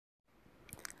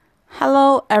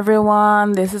Hello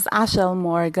everyone, this is Ashel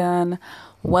Morgan.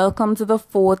 Welcome to the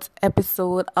fourth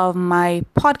episode of my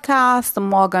podcast, The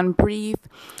Morgan Brief.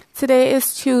 Today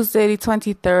is Tuesday, the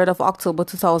 23rd of October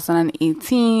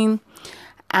 2018.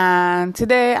 And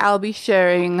today I'll be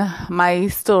sharing my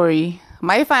story,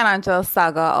 my financial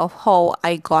saga of how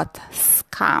I got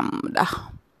scammed.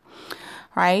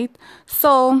 Right?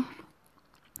 So,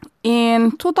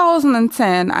 in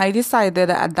 2010, I decided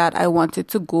that I wanted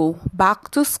to go back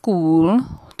to school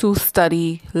to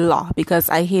study law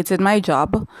because I hated my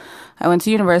job. I went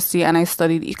to university and I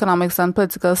studied economics and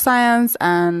political science,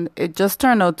 and it just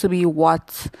turned out to be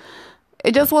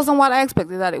it just wasn't what I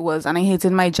expected that it was, and I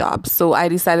hated my job. So I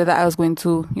decided that I was going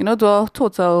to, do a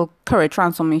total career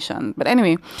transformation. But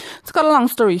anyway, to cut a long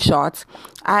story short,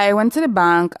 I went to the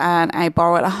bank and I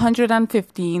borrowed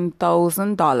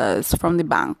 $115,000 from the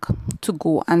bank to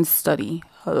go and study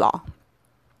law.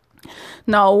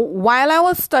 Now, while I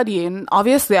was studying,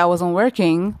 obviously I wasn't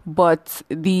working, but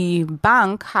the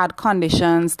bank had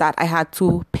conditions that I had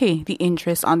to pay the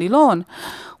interest on the loan,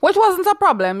 which wasn't a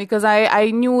problem because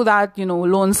I knew that,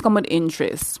 loans come with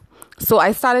interest. So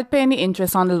I started paying the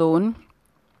interest on the loan.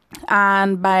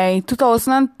 And by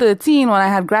 2013, when I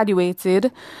had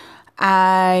graduated,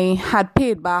 I had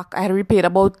repaid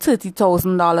about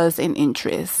 $30,000 in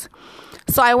interest.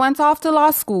 So I went off to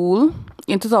law school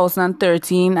in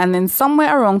 2013, and then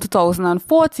somewhere around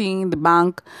 2014, the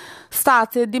bank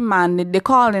started demanding, they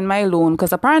called in my loan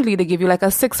because apparently they give you like a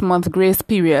 6-month grace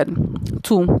period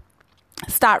to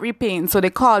start repaying. So they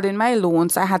called in my loan,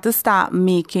 so I had to start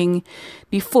making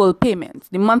the full payment.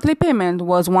 The monthly payment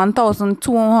was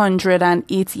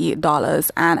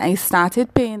 $1,288, and I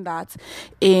started paying that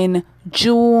in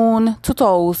June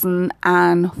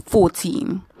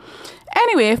 2014.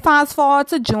 Anyway, fast forward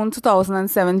to June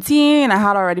 2017, I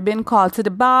had already been called to the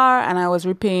bar and I was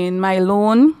repaying my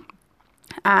loan.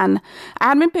 And I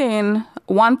had been paying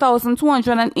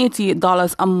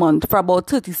 $1,288 a month for about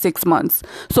 36 months.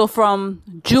 So from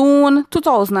June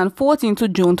 2014 to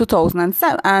June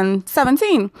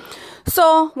 2017.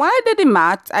 So when I did the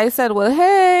math, I said, well,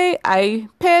 hey, I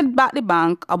paid back the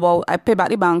bank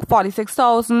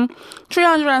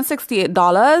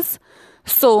 $46,368.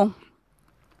 So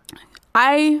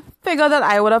I figured that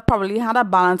I would have probably had a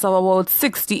balance of about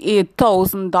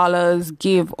 $68,000,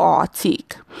 give or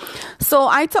take. So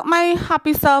I took my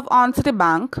happy self onto the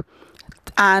bank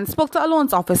and spoke to a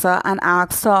loans officer and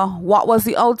asked her what was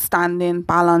the outstanding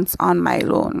balance on my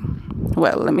loan.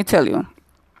 Well, let me tell you,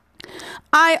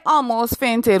 I almost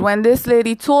fainted when this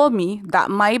lady told me that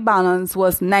my balance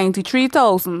was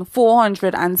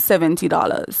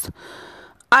 $93,470.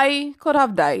 I could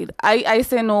have died. I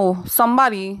say no,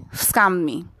 somebody scammed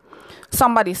me.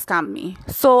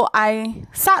 So I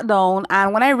sat down,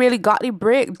 and when I really got the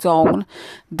breakdown,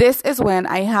 this is when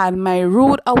I had my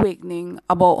rude awakening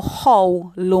about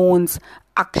how loans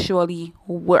actually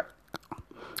work.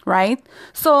 Right?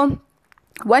 So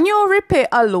when you repay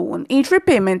a loan, each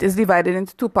repayment is divided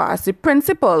into two parts. The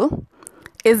principal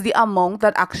is the amount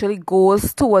that actually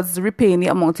goes towards repaying the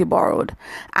amount you borrowed,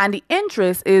 and the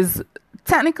interest is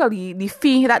technically the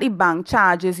fee that the bank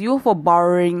charges you for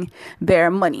borrowing their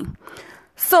money.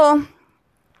 So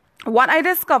what I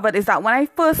discovered is that when I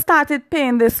first started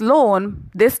paying this loan,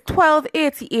 this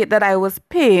 $1,288 that I was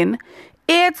paying,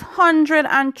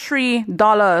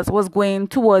 $803 was going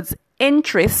towards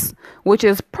interest, which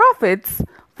is profits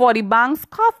for the bank's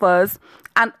coffers,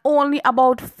 and only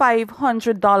about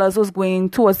 $500 was going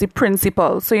towards the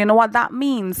principal. So you know what that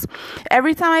means?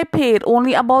 Every time I paid,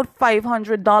 only about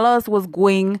 $500 was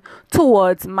going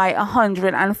towards my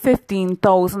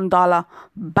 $115,000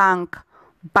 bank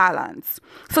balance.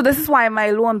 So this is why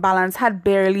my loan balance had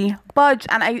barely budged,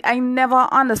 and I never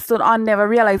understood or never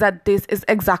realized that this is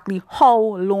exactly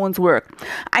how loans work.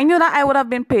 I knew that I would have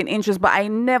been paying interest, but I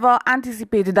never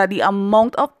anticipated that the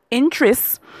amount of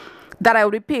interest that I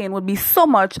would be paying would be so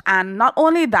much, and not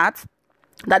only that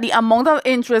the amount of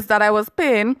interest that I was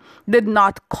paying did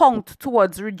not count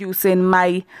towards reducing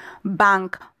my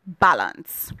bank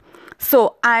balance.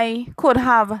 So I could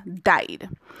have died.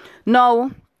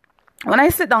 Now, when I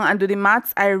sit down and do the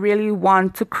maths, I really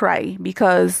want to cry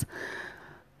because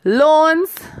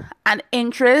loans and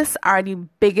interest are the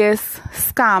biggest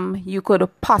scam you could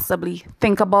possibly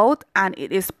think about, and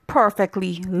it is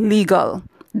perfectly legal.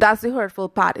 That's the hurtful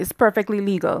part. It's perfectly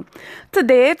legal. To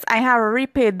date, I have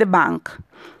repaid the bank.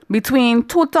 Between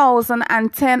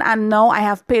 2010 and now, I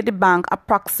have paid the bank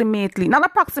exactly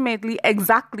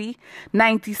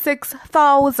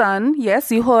 $96,000. Yes,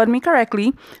 you heard me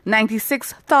correctly.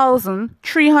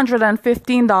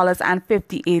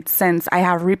 $96,315.58 I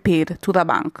have repaid to the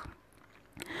bank.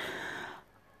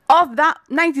 Of that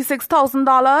 $96,000,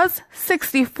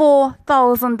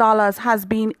 $64,000 has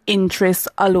been interest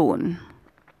alone.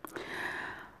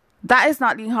 That is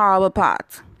not the horrible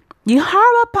part. The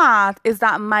horrible part is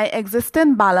that my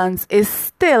existing balance is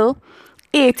still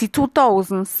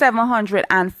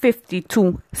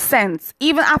 $82,752,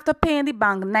 even after paying the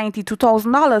bank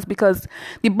 $92,000, because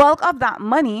the bulk of that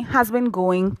money has been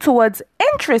going towards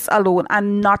interest alone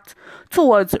and not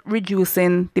towards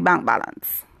reducing the bank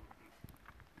balance.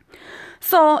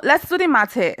 So let's do the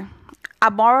math here. I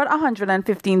borrowed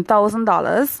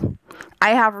 $115,000. I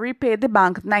have repaid the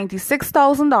bank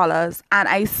 $96,000, and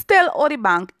I still owe the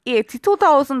bank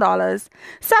 $82,000,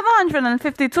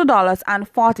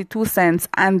 $752.42,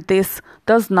 and this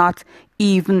does not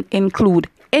even include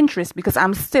interest because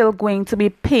I'm still going to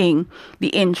be paying the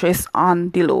interest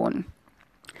on the loan.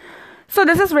 So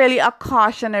this is really a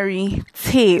cautionary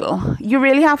tale. You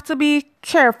really have to be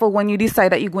careful when you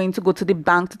decide that you're going to go to the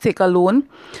bank to take a loan.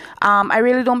 I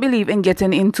really don't believe in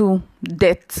getting into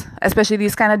debt, especially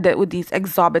this kind of debt with these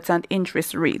exorbitant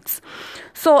interest rates.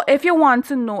 So if you want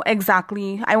to know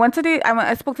exactly, I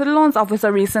spoke to the loans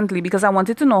officer recently because I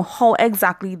wanted to know how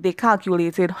exactly they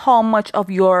calculated how much of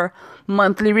your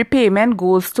monthly repayment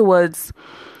goes towards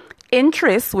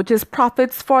interest, which is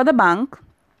profits for the bank,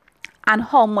 and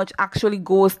how much actually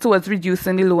goes towards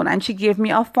reducing the loan. And she gave me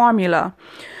a formula.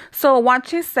 So what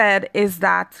she said is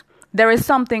that there is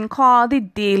something called the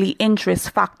daily interest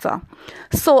factor.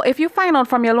 So if you find out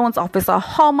from your loans officer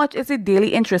how much is the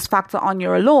daily interest factor on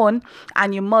your loan,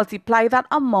 and you multiply that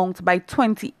amount by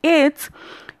 28,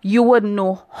 you would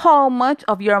know how much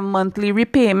of your monthly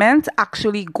repayment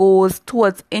actually goes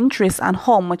towards interest and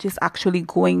how much is actually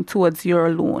going towards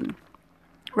your loan.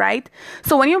 Right?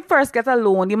 So when you first get a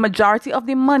loan, the majority of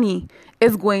the money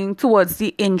is going towards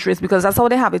the interest because that's how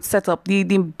they have it set up. The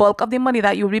bulk of the money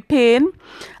that you'll be paying,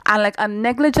 and like a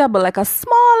negligible, like a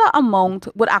smaller amount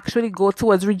would actually go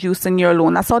towards reducing your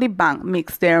loan. That's how the bank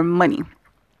makes their money.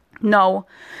 Now,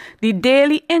 the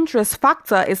daily interest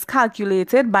factor is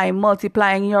calculated by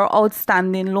multiplying your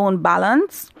outstanding loan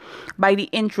balance by the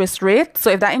interest rate. So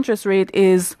if that interest rate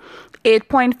is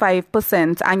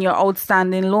 8.5% and your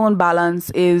outstanding loan balance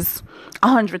is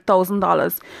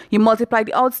 $100,000, you multiply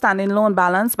the outstanding loan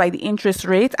balance by the interest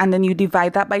rate and then you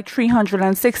divide that by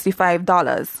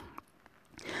 $365.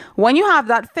 When you have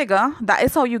that figure, that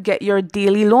is how you get your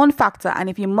daily loan factor. And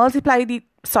if you multiply the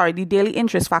daily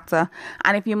interest factor,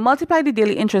 and if you multiply the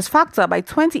daily interest factor by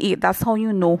 28, that's how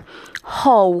you know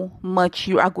how much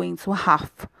you are going to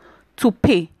have to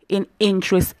pay in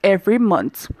interest every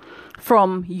month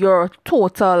from your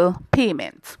total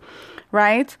payment,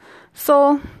 right?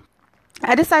 So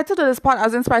I decided to do this I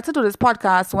was inspired to do this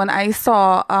podcast when I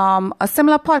saw a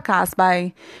similar podcast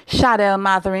by Shadell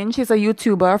Matherin. She's a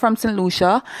YouTuber from St.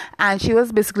 Lucia, and she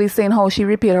was basically saying how she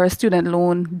repaid her student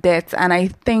loan debt. And I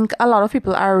think a lot of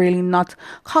people are really not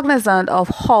cognizant of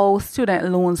how student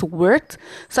loans work.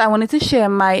 So I wanted to share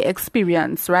my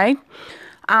experience, right?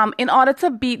 In order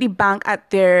to beat the bank at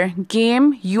their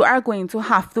game, you are going to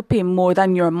have to pay more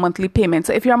than your monthly payment.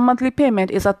 So if your monthly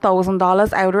payment is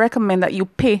 $1,000, I would recommend that you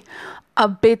pay a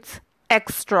bit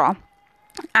extra.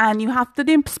 And you have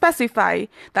to specify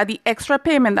that the extra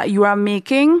payment that you are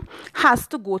making has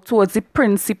to go towards the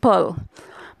principal.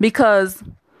 Because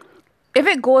if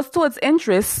it goes towards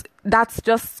interest, that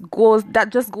just goes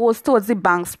towards the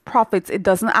bank's profits. It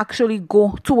doesn't actually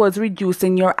go towards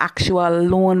reducing your actual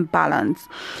loan balance.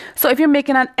 So if you're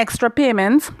making an extra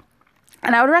payment,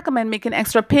 and I would recommend making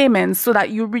extra payments so that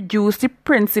you reduce the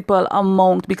principal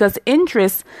amount, because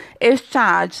interest is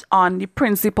charged on the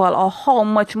principal or how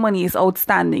much money is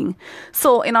outstanding.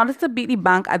 So in order to beat the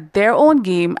bank at their own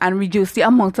game and reduce the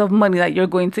amount of money that you're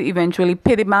going to eventually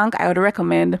pay the bank, I would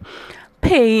recommend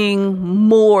paying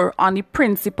more on the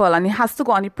principal, and it has to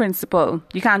go on the principal.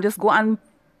 You can't just go and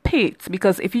pay it,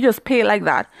 because if you just pay it like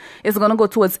that, it's going to go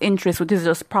towards interest, which is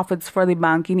just profits for the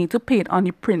bank. You need to pay it on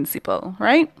the principal,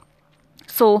 right?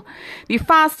 So the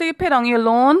faster you pay down your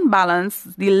loan balance,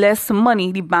 the less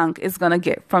money the bank is going to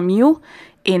get from you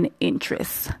in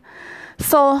interest.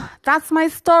 So that's my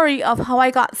story of how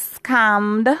I got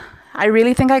scammed. I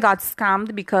really think I got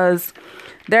scammed because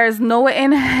there's no way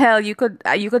in hell you could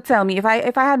tell me if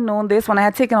I had known this when I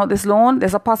had taken out this loan,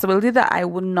 there's a possibility that I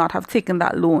would not have taken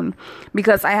that loan,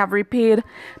 because I have repaid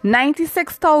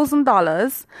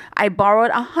 $96,000. I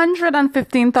borrowed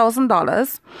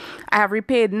 $115,000. I have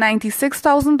repaid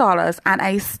 $96,000, and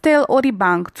I still owe the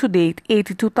bank to date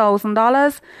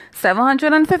 $82,000,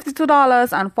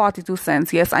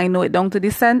 $752.42. Yes, I know it down to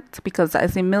the cent because that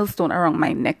is a millstone around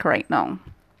my neck right now.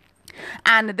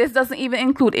 And this doesn't even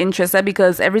include interest,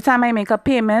 because every time I make a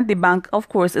payment, the bank, of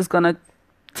course, is going to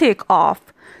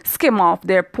skim off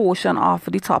their portion off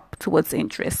the top towards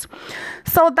interest.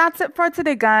 So that's it for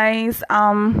today, guys.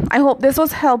 I hope this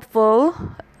was helpful.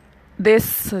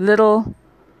 This little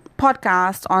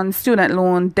podcast on student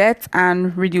loan debt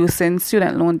and reducing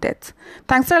student loan debt.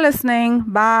 Thanks for listening.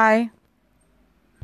 Bye.